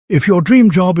If your dream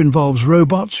job involves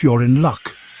robots, you're in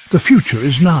luck. The future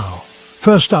is now.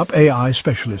 First up, AI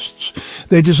specialists.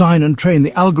 They design and train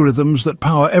the algorithms that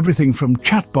power everything from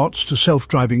chatbots to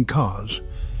self-driving cars.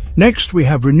 Next, we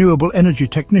have renewable energy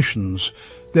technicians.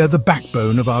 They're the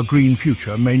backbone of our green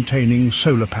future, maintaining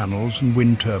solar panels and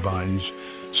wind turbines.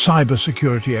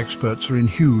 Cybersecurity experts are in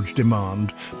huge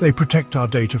demand. They protect our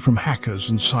data from hackers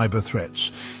and cyber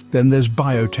threats. Then there's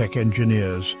biotech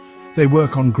engineers. They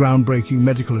work on groundbreaking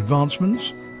medical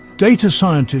advancements. Data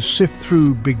scientists sift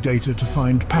through big data to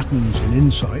find patterns and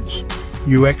insights.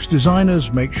 UX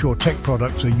designers make sure tech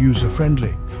products are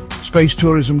user-friendly. Space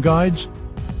tourism guides?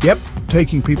 Yep,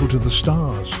 taking people to the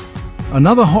stars.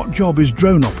 Another hot job is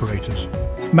drone operators,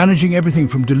 managing everything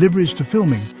from deliveries to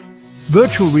filming.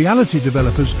 Virtual reality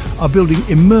developers are building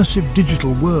immersive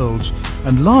digital worlds.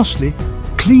 And lastly,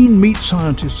 clean meat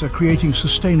scientists are creating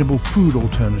sustainable food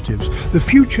alternatives. The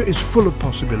future is full of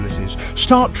possibilities.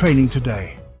 Start training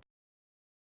today.